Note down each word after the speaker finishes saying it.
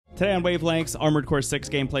Today on Wavelengths, Armored Core 6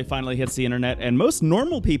 gameplay finally hits the internet, and most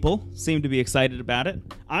normal people seem to be excited about it.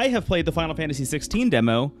 I have played the Final Fantasy XVI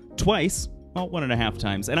demo twice. Well, 1.5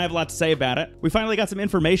 times, and I have a lot to say about it. We finally got some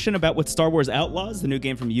information about what Star Wars Outlaws, the new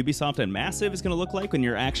game from Ubisoft and Massive, is going to look like when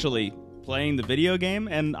you're actually playing the video game,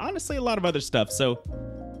 and honestly, a lot of other stuff, so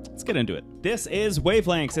let's get into it. This is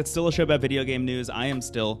Wavelengths. It's still a show about video game news. I am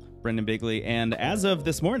still Brendan Bigley, and as of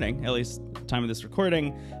this morning, at least the time of this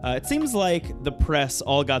recording, it seems like the press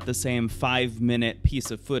all got the same 5-minute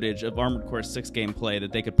piece of footage of Armored Core 6 gameplay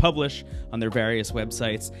that they could publish on their various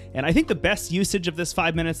websites. And I think the best usage of this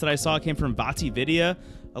 5 minutes that I saw came from VatiVidya.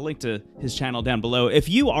 I'll link to his channel down below. If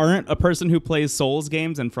you aren't a person who plays Souls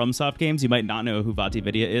games and FromSoft games, you might not know who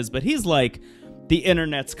VatiVidya is, but he's like the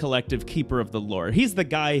internet's collective keeper of the lore. He's the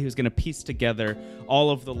guy who's going to piece together all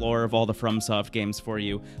of the lore of all the FromSoft games for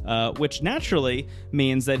you, which naturally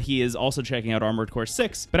means that he is also checking out Armored Core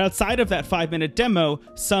 6. But outside of that 5-minute demo,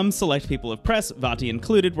 some select people of press, Vati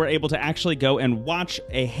included, were able to actually go and watch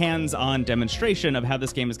a hands-on demonstration of how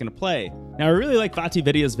this game is going to play. Now, I really like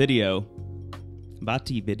VatiVidya's video.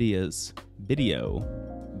 VatiVidya's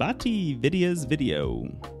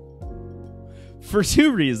video. For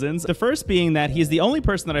two reasons. The first being that he's the only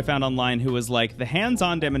person that I found online who was like, the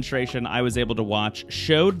hands-on demonstration I was able to watch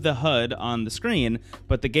showed the HUD on the screen,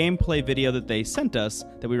 but the gameplay video that they sent us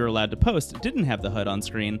that we were allowed to post didn't have the HUD on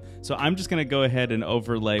screen. So I'm just going to go ahead and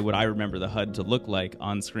overlay what I remember the HUD to look like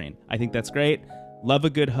on screen. I think that's great. Love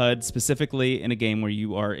a good HUD, specifically in a game where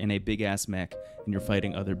you are in a big-ass mech and you're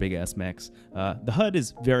fighting other big-ass mechs. The HUD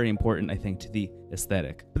is very important, I think, to the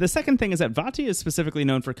aesthetic. But the second thing is that Vati is specifically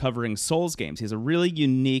known for covering Souls games. He has a really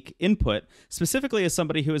unique input, specifically as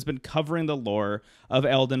somebody who has been covering the lore of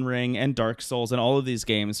Elden Ring and Dark Souls and all of these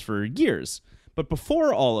games for years. But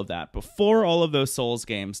before all of that, before all of those Souls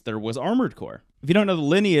games, there was Armored Core. If you don't know the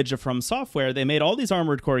lineage of FromSoftware, they made all these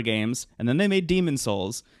Armored Core games, and then they made Demon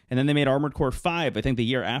Souls, and then they made Armored Core 5, I think the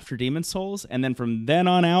year after Demon Souls, and then from then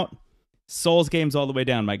on out, Souls games all the way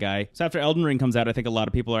down, my guy. So after Elden Ring comes out, I think a lot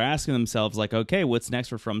of people are asking themselves, like, okay, what's next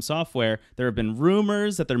for FromSoftware? There have been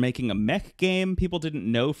rumors that they're making a mech game. People didn't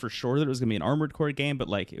know for sure that it was going to be an Armored Core game, but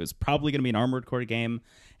like it was probably going to be an Armored Core game.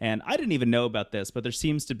 And I didn't even know about this, but there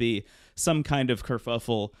seems to be some kind of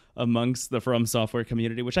kerfuffle amongst the FromSoftware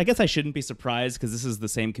community, which I guess I shouldn't be surprised because this is the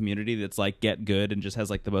same community that's like get good and just has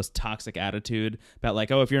like the most toxic attitude about like,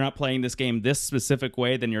 oh, if you're not playing this game this specific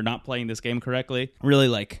way, then you're not playing this game correctly. Really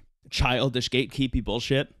like childish gatekeepy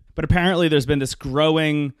bullshit. But apparently there's been this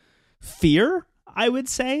growing fear, I would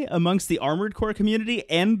say, amongst the Armored Core community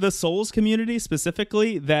and the Souls community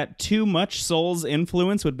specifically, that too much Souls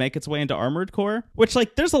influence would make its way into Armored Core, which,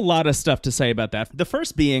 like, there's a lot of stuff to say about that. The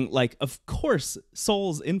first being, like, of course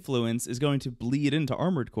Souls influence is going to bleed into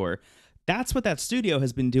Armored Core. That's what that studio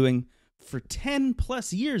has been doing for 10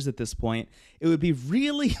 plus years at this point. It would be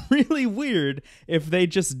really, really weird if they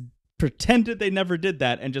just pretended they never did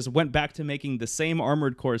that and just went back to making the same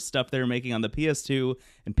Armored Core stuff they were making on the PS2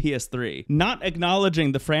 and PS3. Not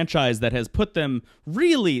acknowledging the franchise that has put them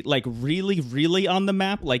really, like really on the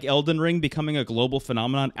map, like Elden Ring becoming a global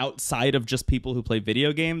phenomenon outside of just people who play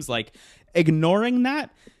video games. Like, ignoring that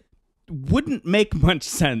wouldn't make much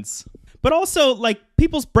sense. But also, like,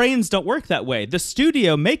 people's brains don't work that way. The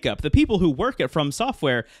studio makeup, the people who work at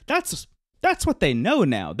FromSoftware, that's what they know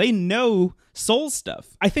now. They know Souls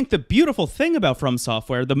stuff. I think the beautiful thing about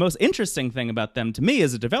FromSoftware, the most interesting thing about them to me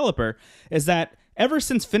as a developer, is that ever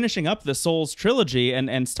since finishing up the Souls trilogy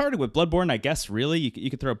and started with Bloodborne, I guess, really, you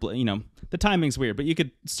could throw, you know, the timing's weird, but you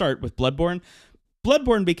could start with Bloodborne.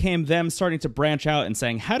 Bloodborne became them starting to branch out and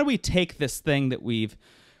saying, how do we take this thing that we've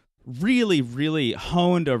really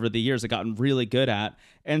honed over the years and gotten really good at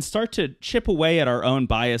and start to chip away at our own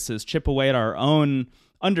biases, chip away at our own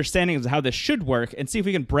understandings of how this should work, and see if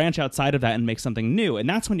we can branch outside of that and make something new. And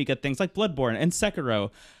that's when you get things like Bloodborne and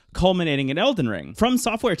Sekiro culminating in Elden Ring.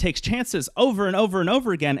 FromSoftware takes chances over and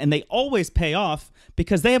over again, and they always pay off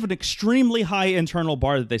because they have an extremely high internal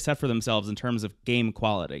bar that they set for themselves in terms of game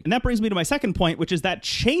quality. And that brings me to my second point, which is that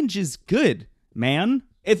change is good, man.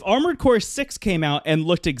 If Armored Core 6 came out and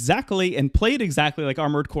looked exactly and played exactly like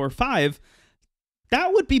Armored Core 5,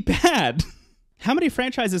 that would be bad. How many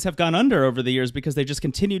franchises have gone under over the years because they just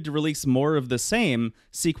continued to release more of the same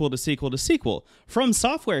sequel to sequel to sequel?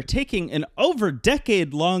 FromSoftware taking an over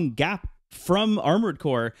decade-long gap from Armored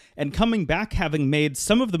Core and coming back having made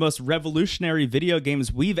some of the most revolutionary video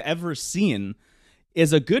games we've ever seen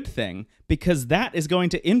is a good thing because that is going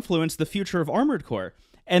to influence the future of Armored Core.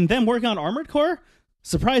 And them working on Armored Core,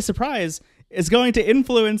 surprise, surprise, is going to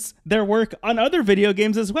influence their work on other video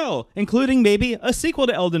games as well, including maybe a sequel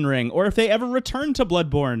to Elden Ring, or if they ever return to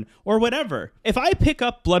Bloodborne, or whatever. If I pick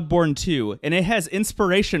up Bloodborne 2 and it has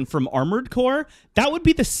inspiration from Armored Core, that would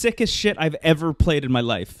be the sickest shit I've ever played in my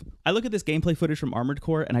life. I look at this gameplay footage from Armored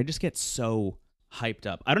Core and I just get so hyped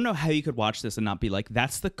up. I don't know how you could watch this and not be like,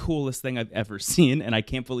 that's the coolest thing I've ever seen, and I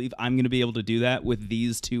can't believe I'm going to be able to do that with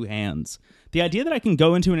these two hands. The idea that I can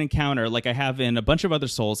go into an encounter like I have in a bunch of other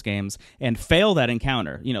Souls games and fail that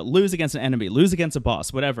encounter, you know, lose against an enemy, lose against a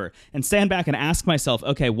boss, whatever, and stand back and ask myself,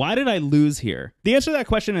 okay, why did I lose here? The answer to that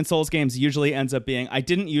question in Souls games usually ends up being, I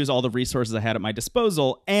didn't use all the resources I had at my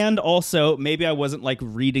disposal, and also maybe I wasn't like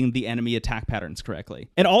reading the enemy attack patterns correctly.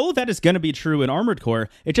 And all of that is going to be true in Armored Core.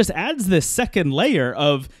 It just adds this second layer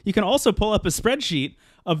of, you can also pull up a spreadsheet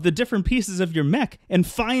of the different pieces of your mech and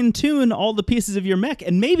fine-tune all the pieces of your mech,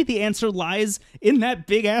 and maybe the answer lies in that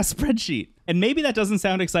big-ass spreadsheet. And maybe that doesn't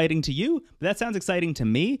sound exciting to you, but that sounds exciting to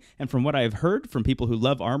me, and from what I've heard from people who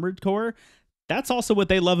love Armored Core, that's also what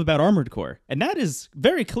they love about Armored Core, and that is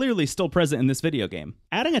very clearly still present in this video game.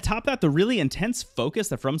 Adding atop that the really intense focus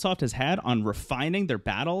that FromSoft has had on refining their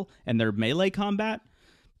battle and their melee combat,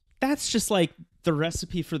 that's just like the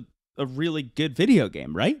recipe for a really good video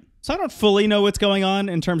game, right? So I don't fully know what's going on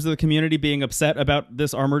in terms of the community being upset about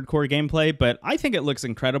this Armored Core gameplay, but I think it looks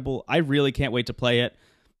incredible. I really can't wait to play it.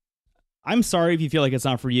 I'm sorry if you feel like it's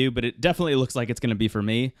not for you, but it definitely looks like it's going to be for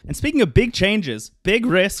me. And speaking of big changes, big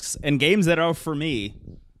risks, and games that are for me,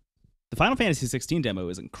 the Final Fantasy XVI demo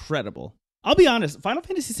is incredible. I'll be honest, Final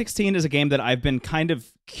Fantasy XVI is a game that I've been kind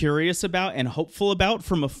of curious about and hopeful about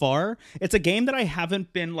from afar. It's a game that I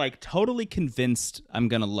haven't been like totally convinced I'm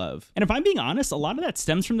gonna love. And if I'm being honest, a lot of that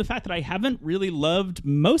stems from the fact that I haven't really loved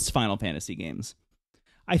most Final Fantasy games.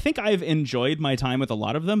 I think I've enjoyed my time with a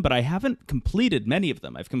lot of them, but I haven't completed many of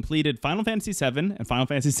them. I've completed Final Fantasy VII and Final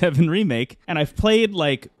Fantasy VII Remake, and I've played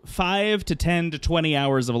like 5 to 10 to 20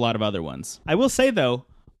 hours of a lot of other ones. I will say though,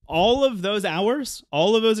 all of those hours,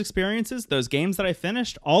 all of those experiences, those games that I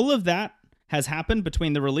finished, all of that has happened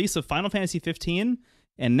between the release of Final Fantasy 15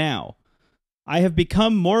 and now. I have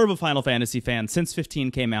become more of a Final Fantasy fan since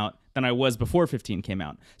 15 came out than I was before 15 came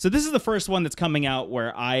out. So this is the first one that's coming out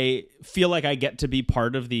where I feel like I get to be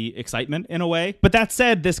part of the excitement in a way. But that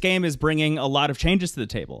said, this game is bringing a lot of changes to the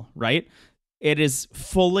table, right? It is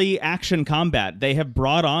fully action combat. They have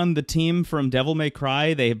brought on the team from Devil May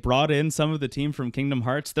Cry. They have brought in some of the team from Kingdom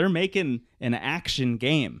Hearts. They're making an action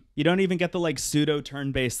game. You don't even get the like pseudo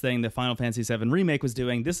turn-based thing that Final Fantasy VII Remake was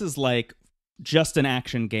doing. This is like just an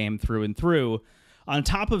action game through and through. On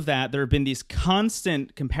top of that, there have been these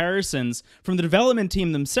constant comparisons from the development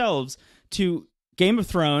team themselves to Game of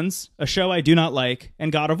Thrones, a show I do not like,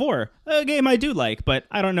 and God of War, a game I do like, but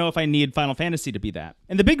I don't know if I need Final Fantasy to be that.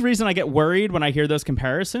 And the big reason I get worried when I hear those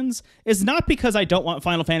comparisons is not because I don't want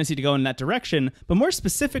Final Fantasy to go in that direction, but more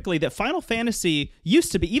specifically that Final Fantasy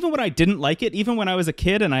used to be, even when I didn't like it, even when I was a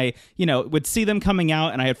kid and I, would see them coming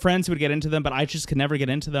out and I had friends who would get into them, but I just could never get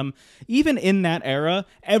into them. Even in that era,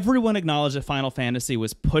 everyone acknowledged that Final Fantasy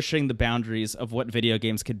was pushing the boundaries of what video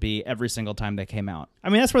games could be every single time they came out. I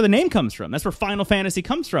mean, that's where the name comes from. That's where Final Fantasy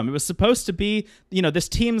comes from. It was supposed to be, this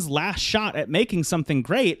team's last shot at making something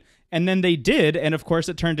great, and then they did, and of course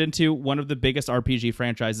it turned into one of the biggest RPG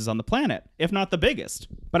franchises on the planet, if not the biggest.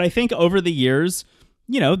 But I think over the years,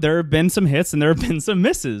 there have been some hits and there have been some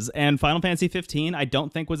misses, and Final Fantasy 15 I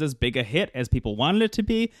don't think was as big a hit as people wanted it to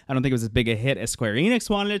be. I don't think it was as big a hit as Square Enix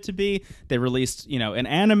wanted it to be. They released, an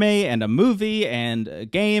anime and a movie and a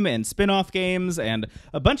game and spin-off games and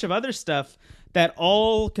a bunch of other stuff that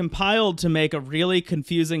all compiled to make a really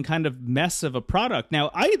confusing kind of mess of a product. Now,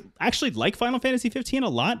 I actually like Final Fantasy 15 a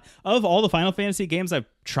lot. Of all the Final Fantasy games I've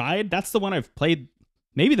tried, that's the one I've played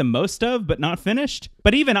maybe the most of, but not finished.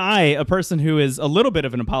 But even I, a person who is a little bit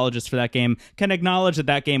of an apologist for that game, can acknowledge that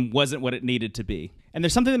that game wasn't what it needed to be. And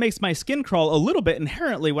there's something that makes my skin crawl a little bit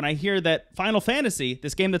inherently when I hear that Final Fantasy,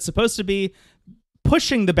 this game that's supposed to be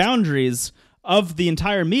pushing the boundaries of the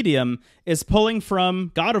entire medium, is pulling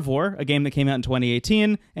from God of War, a game that came out in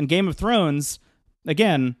 2018, and Game of Thrones,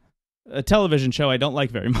 again, a television show I don't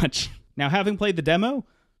like very much. Now, having played the demo,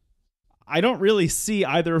 I don't really see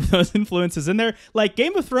either of those influences in there. Like,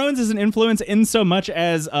 Game of Thrones is an influence in so much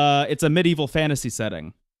as it's a medieval fantasy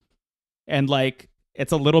setting. And, like,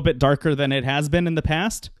 it's a little bit darker than it has been in the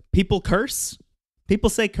past. People curse.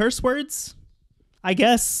 People say curse words. I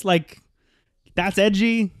guess, like, that's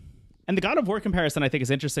edgy. And the God of War comparison, I think, is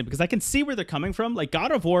interesting because I can see where they're coming from. Like,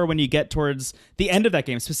 God of War, when you get towards the end of that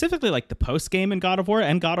game, specifically like the post-game in God of War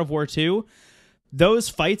and God of War 2, those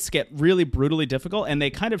fights get really brutally difficult, and they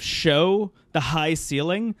kind of show the high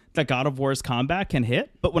ceiling that God of War's combat can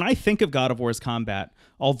hit. But when I think of God of War's combat,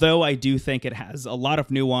 although I do think it has a lot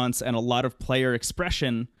of nuance and a lot of player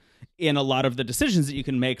expression in a lot of the decisions that you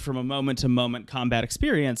can make from a moment-to-moment combat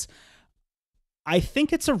experience, I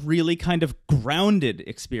think it's a really kind of grounded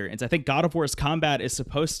experience. I think God of War's combat is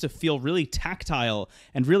supposed to feel really tactile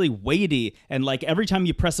and really weighty, and like every time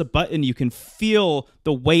you press a button, you can feel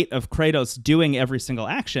the weight of Kratos doing every single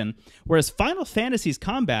action. Whereas Final Fantasy's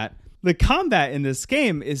combat, the combat in this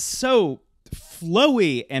game is so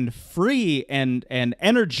flowy and free and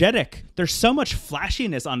energetic. There's so much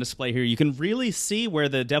flashiness on display here. You can really see where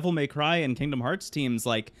the Devil May Cry and Kingdom Hearts teams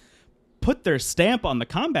like put their stamp on the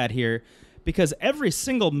combat here, because every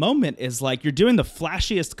single moment is like you're doing the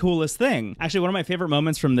flashiest, coolest thing. Actually, one of my favorite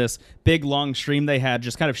moments from this big, long stream they had,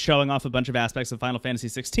 just kind of showing off a bunch of aspects of Final Fantasy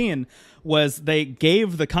XVI, was they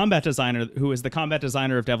gave the combat designer, who is the combat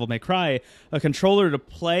designer of Devil May Cry, a controller to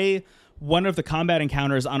play one of the combat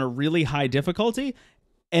encounters on a really high difficulty,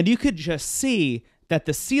 and you could just see that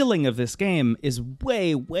the ceiling of this game is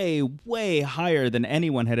way, way, way higher than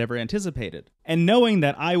anyone had ever anticipated. And knowing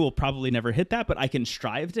that I will probably never hit that, but I can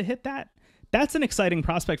strive to hit that, that's an exciting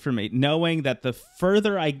prospect for me, knowing that the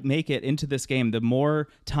further I make it into this game, the more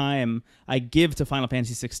time I give to Final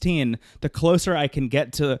Fantasy XVI, the closer I can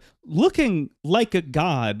get to looking like a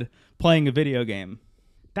god playing a video game.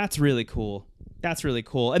 That's really cool. That's really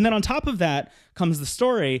cool. And then on top of that comes the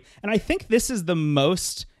story, and I think this is the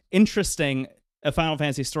most interesting a Final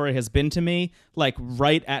Fantasy story has been to me, like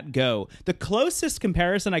right at go. The closest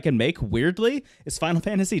comparison I can make, weirdly, is Final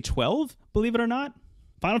Fantasy XII, believe it or not.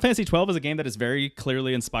 Final Fantasy XII is a game that is very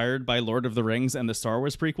clearly inspired by Lord of the Rings and the Star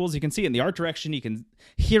Wars prequels. You can see it in the art direction, you can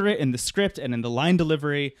hear it in the script and in the line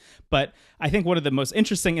delivery, but I think one of the most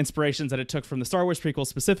interesting inspirations that it took from the Star Wars prequels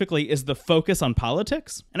specifically is the focus on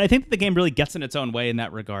politics, and I think that the game really gets in its own way in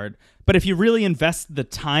that regard. But if you really invest the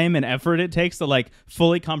time and effort it takes to like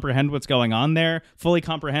fully comprehend what's going on there, fully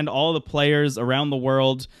comprehend all the players around the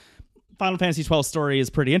world, Final Fantasy XII's story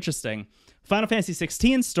is pretty interesting. Final Fantasy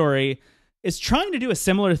XVI's story is trying to do a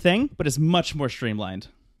similar thing, but is much more streamlined.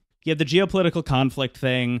 You have the geopolitical conflict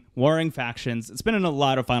thing, warring factions. It's been in a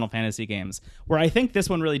lot of Final Fantasy games. Where I think this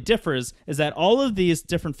one really differs is that all of these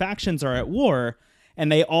different factions are at war,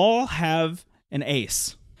 and they all have an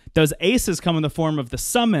ace. Those aces come in the form of the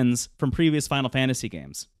summons from previous Final Fantasy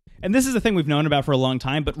games. And this is a thing we've known about for a long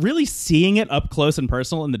time, but really seeing it up close and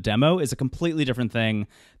personal in the demo is a completely different thing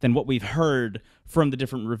than what we've heard from the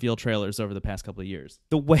different reveal trailers over the past couple of years.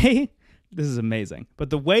 The way... This is amazing. But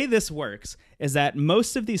the way this works is that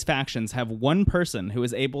most of these factions have one person who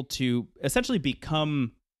is able to essentially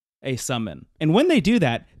become a summon. And when they do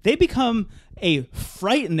that, they become a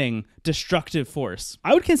frightening, destructive force.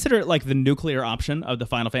 I would consider it like the nuclear option of the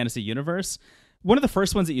Final Fantasy universe. One of the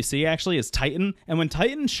first ones that you see actually is Titan. And when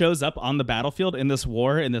Titan shows up on the battlefield in this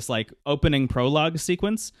war, in this like opening prologue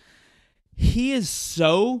sequence, he is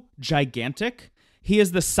so gigantic. He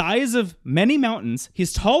is the size of many mountains.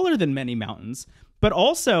 He's taller than many mountains, but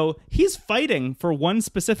also he's fighting for one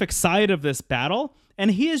specific side of this battle.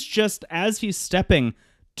 And he is just, as he's stepping,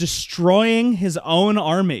 destroying his own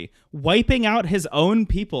army, wiping out his own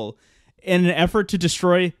people in an effort to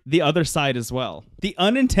destroy the other side as well. The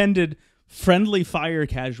unintended friendly fire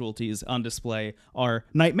casualties on display are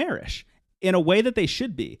nightmarish in a way that they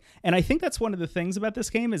should be. And I think that's one of the things about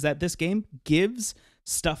this game, is that this game gives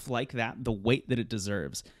stuff like that the weight that it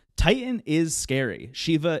deserves. Titan is scary.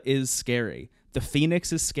 Shiva is scary. The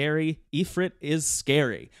Phoenix is scary. Ifrit is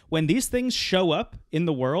scary. When these things show up in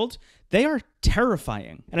the world, they are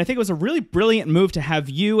terrifying. And I think it was a really brilliant move to have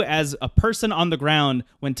you as a person on the ground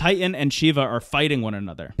when Titan and Shiva are fighting one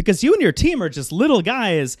another. Because you and your team are just little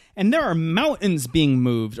guys, and there are mountains being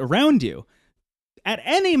moved around you. At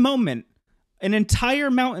any moment, an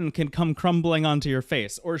entire mountain can come crumbling onto your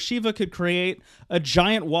face, or Shiva could create a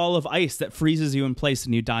giant wall of ice that freezes you in place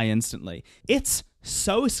and you die instantly. It's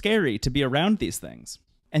so scary to be around these things.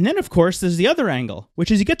 And then, of course, there's the other angle,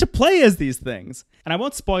 which is you get to play as these things. And I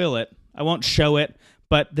won't spoil it, I won't show it,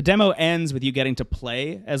 but the demo ends with you getting to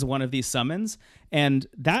play as one of these summons. And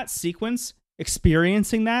that sequence,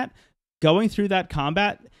 experiencing that, going through that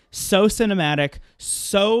combat, so cinematic,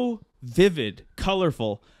 so vivid,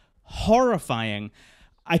 colorful, horrifying.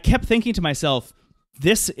 I kept thinking to myself,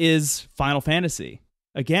 this is Final Fantasy.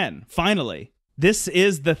 Again, finally. This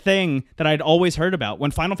is the thing that I'd always heard about.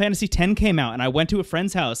 When Final Fantasy X came out and I went to a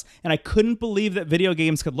friend's house and I couldn't believe that video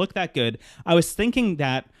games could look that good, I was thinking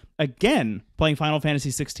that again playing Final Fantasy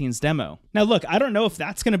XVI's demo. Now look, I don't know if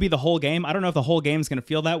that's going to be the whole game. I don't know if the whole game is going to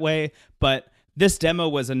feel that way, but This demo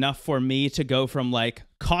was enough for me to go from like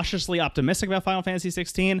cautiously optimistic about Final Fantasy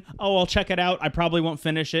XVI, oh, I'll check it out, I probably won't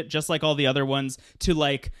finish it, just like all the other ones, to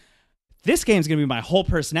like, this game's going to be my whole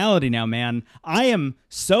personality now, man. I am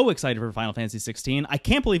so excited for Final Fantasy XVI. I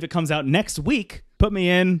can't believe it comes out next week. Put me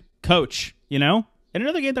in, coach, you know? And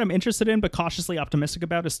another game that I'm interested in but cautiously optimistic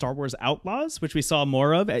about is Star Wars Outlaws, which we saw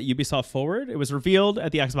more of at Ubisoft Forward. It was revealed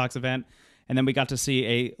at the Xbox event, and then we got to see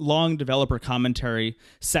a long developer commentary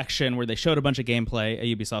section where they showed a bunch of gameplay at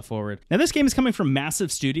Ubisoft Forward. Now, this game is coming from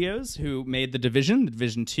massive studios who made The Division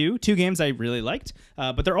 2, two games I really liked,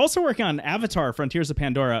 but they're also working on Avatar: Frontiers of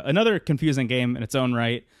Pandora, another confusing game in its own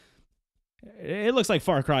right. It looks like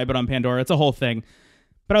Far Cry, but on Pandora. It's a whole thing.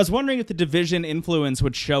 But I was wondering if the Division influence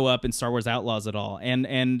would show up in Star Wars Outlaws at all.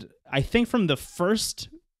 And I think from the first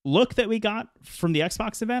look that we got from the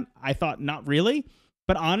Xbox event, I thought not really.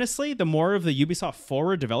 But honestly, the more of the Ubisoft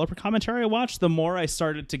Forward developer commentary I watched, the more I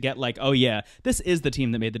started to get like, oh yeah, this is the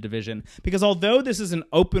team that made The Division. Because although this is an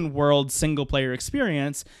open world single player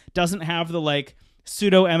experience, doesn't have the like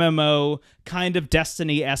pseudo MMO kind of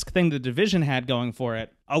Destiny-esque thing The Division had going for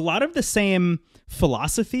it. A lot of the same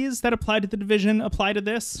philosophies that apply to The Division apply to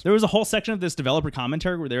this. There was a whole section of this developer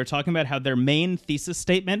commentary where they were talking about how their main thesis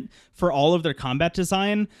statement for all of their combat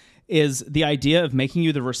design is the idea of making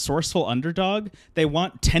you the resourceful underdog. They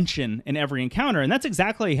want tension in every encounter, and that's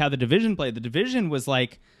exactly how The Division played. The Division was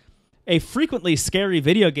like a frequently scary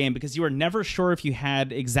video game because you were never sure if you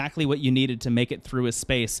had exactly what you needed to make it through a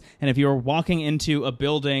space. And if you were walking into a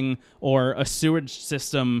building or a sewage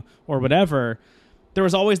system or whatever, there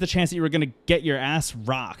was always the chance that you were going to get your ass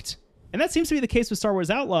rocked. And that seems to be the case with Star Wars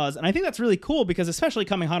Outlaws, and I think that's really cool because especially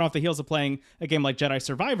coming hot off the heels of playing a game like Jedi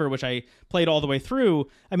Survivor, which I played all the way through,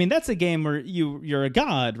 I mean, that's a game where you're a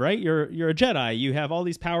god, right? You're a Jedi. You have all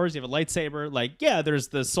these powers. You have a lightsaber. Like, yeah, there's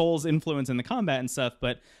the Soul's influence in the combat and stuff,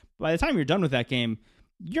 but by the time you're done with that game,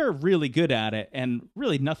 you're really good at it, and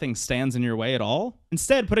really nothing stands in your way at all.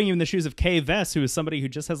 Instead, putting you in the shoes of Kay Vess, who is somebody who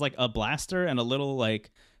just has like a blaster and a little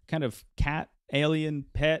like kind of cat alien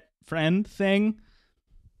pet friend thing.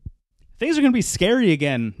 Things are going to be scary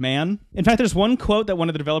again, man. In fact, there's one quote that one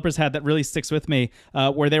of the developers had that really sticks with me,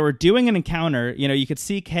 where they were doing an encounter. You know, you could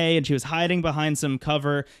see Kay, and she was hiding behind some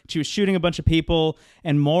cover. She was shooting a bunch of people,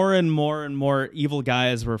 and more evil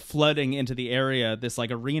guys were flooding into the area, this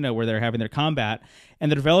like arena where they're having their combat.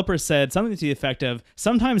 And the developer said something to the effect of,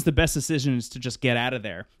 sometimes the best decision is to just get out of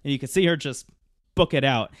there. And you could see her just book it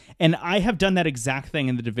out. And I have done that exact thing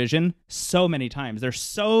in The Division so many times. There's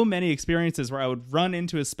so many experiences where I would run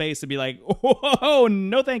into a space and be like, oh,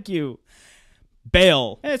 no thank you.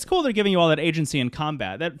 Bail. And it's cool they're giving you all that agency in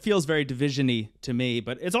combat. That feels very Division-y to me,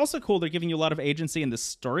 but it's also cool they're giving you a lot of agency in the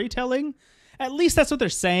storytelling. At least that's what they're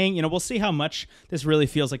saying. You know, we'll see how much this really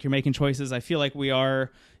feels like you're making choices. I feel like we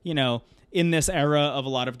are, you know, in this era of a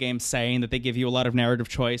lot of games saying that they give you a lot of narrative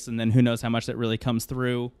choice, and then who knows how much that really comes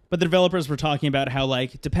through. But the developers were talking about how,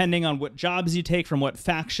 like, depending on what jobs you take from what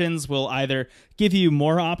factions will either give you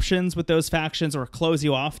more options with those factions or close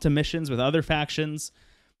you off to missions with other factions.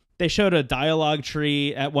 They showed a dialogue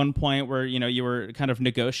tree at one point where, you know, you were kind of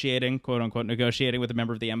negotiating, quote unquote, negotiating with a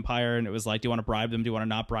member of the Empire. And it was like, do you want to bribe them? Do you want to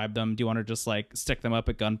not bribe them? Do you want to just like stick them up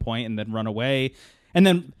at gunpoint and then run away? And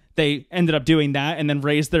then they ended up doing that and then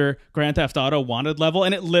raised their Grand Theft Auto wanted level.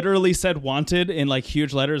 And it literally said wanted in like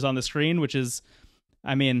huge letters on the screen, which is,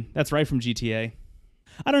 I mean, that's right from GTA.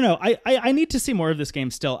 I don't know. I need to see more of this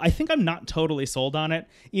game still. I think I'm not totally sold on it,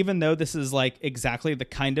 even though this is like exactly the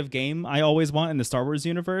kind of game I always want in the Star Wars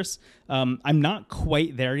universe. I'm not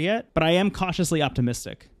quite there yet, but I am cautiously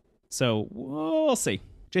optimistic. So we'll see.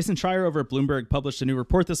 Jason Schreier over at Bloomberg published a new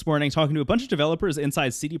report this morning talking to a bunch of developers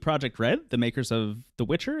inside CD Projekt Red, the makers of The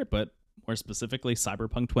Witcher, but more specifically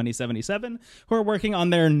Cyberpunk 2077, who are working on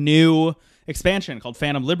their new expansion called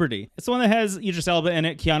Phantom Liberty. It's the one that has Idris Elba in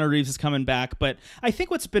it. Keanu Reeves is coming back. But I think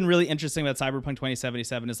what's been really interesting about Cyberpunk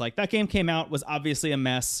 2077 is like that game came out, was obviously a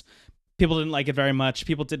mess. People didn't like it very much.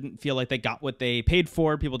 People didn't feel like they got what they paid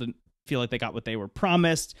for. People didn't feel like they got what they were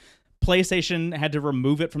promised. PlayStation had to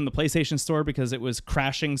remove it from the PlayStation Store because it was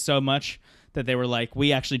crashing so much that they were like,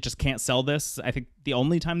 we actually just can't sell this. I think the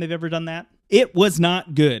only time they've ever done that. It was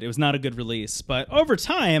not good. It was not a good release. But over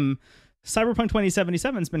time, Cyberpunk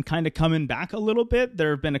 2077 has been kind of coming back a little bit.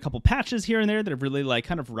 There have been a couple patches here and there that have really like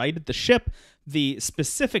kind of righted the ship. The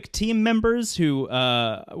specific team members who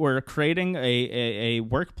were creating a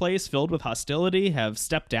workplace filled with hostility have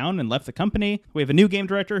stepped down and left the company. We have a new game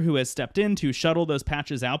director who has stepped in to shuttle those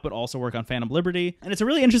patches out, but also work on Phantom Liberty. And it's a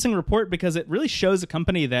really interesting report because it really shows a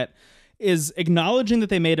company that is acknowledging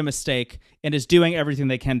that they made a mistake and is doing everything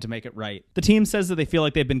they can to make it right. The team says that they feel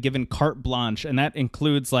like they've been given carte blanche, and that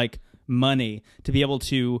includes like money to be able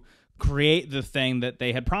to create the thing that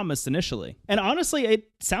they had promised initially. And honestly, it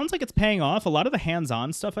sounds like it's paying off. A lot of the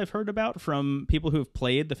hands-on stuff I've heard about from people who have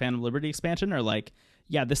played the Phantom Liberty expansion are like,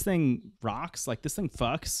 yeah, this thing rocks. Like, this thing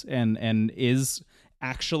fucks and is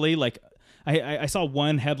actually like, I saw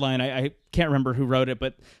one headline, I can't remember who wrote it,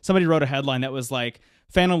 but somebody wrote a headline that was like,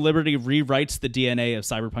 Phantom Liberty rewrites the DNA of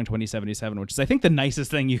Cyberpunk 2077, which is, I think, the nicest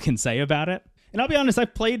thing you can say about it. And I'll be honest,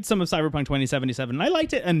 I've played some of Cyberpunk 2077, and I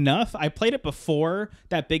liked it enough. I played it before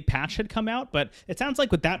that big patch had come out, but it sounds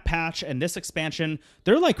like with that patch and this expansion,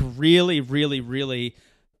 they're like really, really, really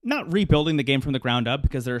not rebuilding the game from the ground up,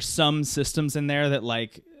 because there are some systems in there that,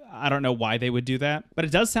 like, I don't know why they would do that, but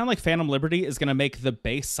it does sound like Phantom Liberty is going to make the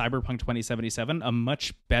base Cyberpunk 2077 a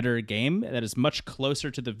much better game that is much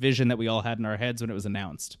closer to the vision that we all had in our heads when it was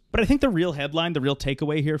announced. But I think the real headline, the real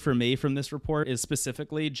takeaway here for me from this report is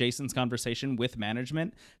specifically Jason's conversation with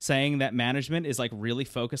management, saying that management is like really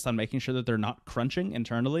focused on making sure that they're not crunching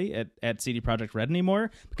internally at CD Projekt Red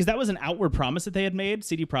anymore, because that was an outward promise that they had made.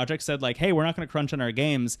 CD Projekt said like, hey, we're not going to crunch on our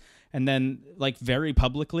games. And then, like, very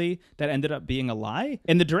publicly, that ended up being a lie.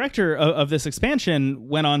 And the director of this expansion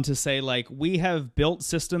went on to say, like, we have built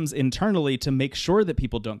systems internally to make sure that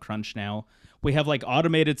people don't crunch now. We have, like,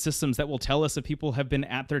 automated systems that will tell us if people have been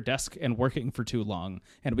at their desk and working for too long,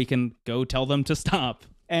 and we can go tell them to stop.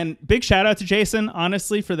 And big shout out to Jason,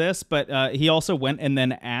 honestly, for this, but he also went and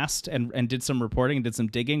then asked and did some reporting and did some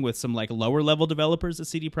digging with some like lower level developers at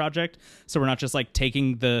CD Projekt. So we're not just like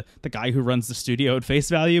taking the guy who runs the studio at face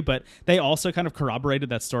value, but they also kind of corroborated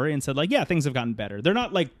that story and said like, yeah, things have gotten better. They're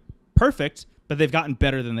not like perfect, but they've gotten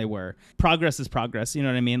better than they were. Progress is progress. You know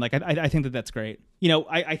what I mean? Like, I think that that's great. You know,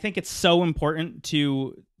 I think it's so important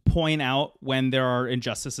to point out when there are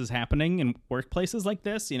injustices happening in workplaces like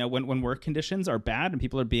this, you know, when work conditions are bad and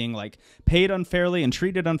people are being like paid unfairly and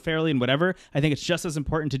treated unfairly and whatever. I think it's just as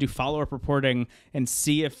important to do follow-up reporting and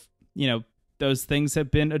see if, you know, those things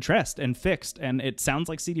have been addressed and fixed. And it sounds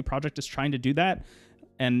like CD Projekt is trying to do that.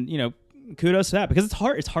 And, you know, kudos to that, because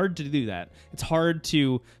it's hard to do that. It's hard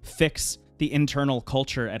to fix the internal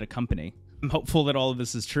culture at a company. I'm hopeful that all of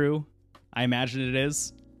this is true. I imagine it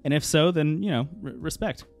is. And if so, then, you know,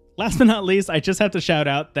 respect. Last but not least, I just have to shout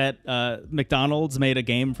out that McDonald's made a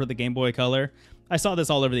game for the Game Boy Color. I saw this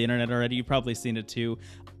all over the internet already. You've probably seen it too.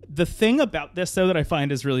 The thing about this, though, that I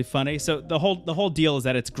find is really funny. So the whole deal is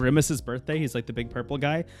that it's Grimace's birthday. He's like the big purple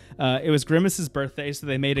guy. It was Grimace's birthday, so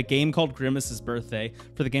they made a game called Grimace's Birthday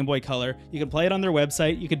for the Game Boy Color. You can play it on their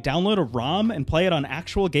website. You could download a ROM and play it on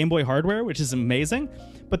actual Game Boy hardware, which is amazing.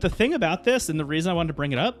 But the thing about this, and the reason I wanted to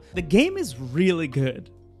bring it up, the game is really good.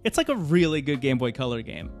 It's like a really good Game Boy Color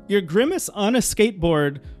game. You're Grimace on a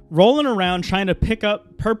skateboard, rolling around trying to pick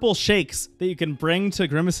up purple shakes that you can bring to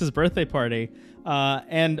Grimace's birthday party.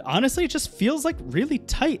 And honestly, it just feels like really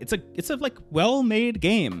tight. It's a like well-made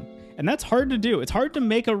game, and that's hard to do. It's hard to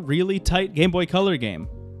make a really tight Game Boy Color game.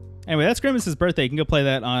 Anyway, that's Grimace's Birthday. You can go play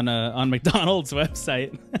that on McDonald's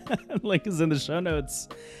website. Link is in the show notes,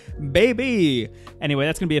 baby. Anyway,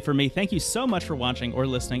 that's going to be it for me. Thank you so much for watching or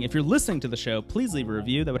listening. If you're listening to the show, please leave a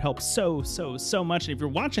review. That would help so much. And if you're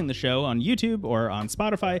watching the show on YouTube or on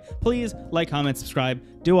Spotify, please like, comment, subscribe,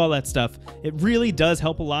 do all that stuff. It really does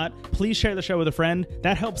help a lot. Please share the show with a friend.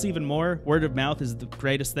 That helps even more. Word of mouth is the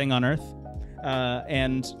greatest thing on earth.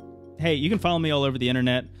 And hey, you can follow me all over the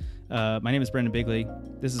internet. My name is Brendan Bigley.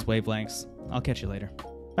 This is Wavelengths. I'll catch you later.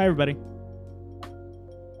 Bye, everybody.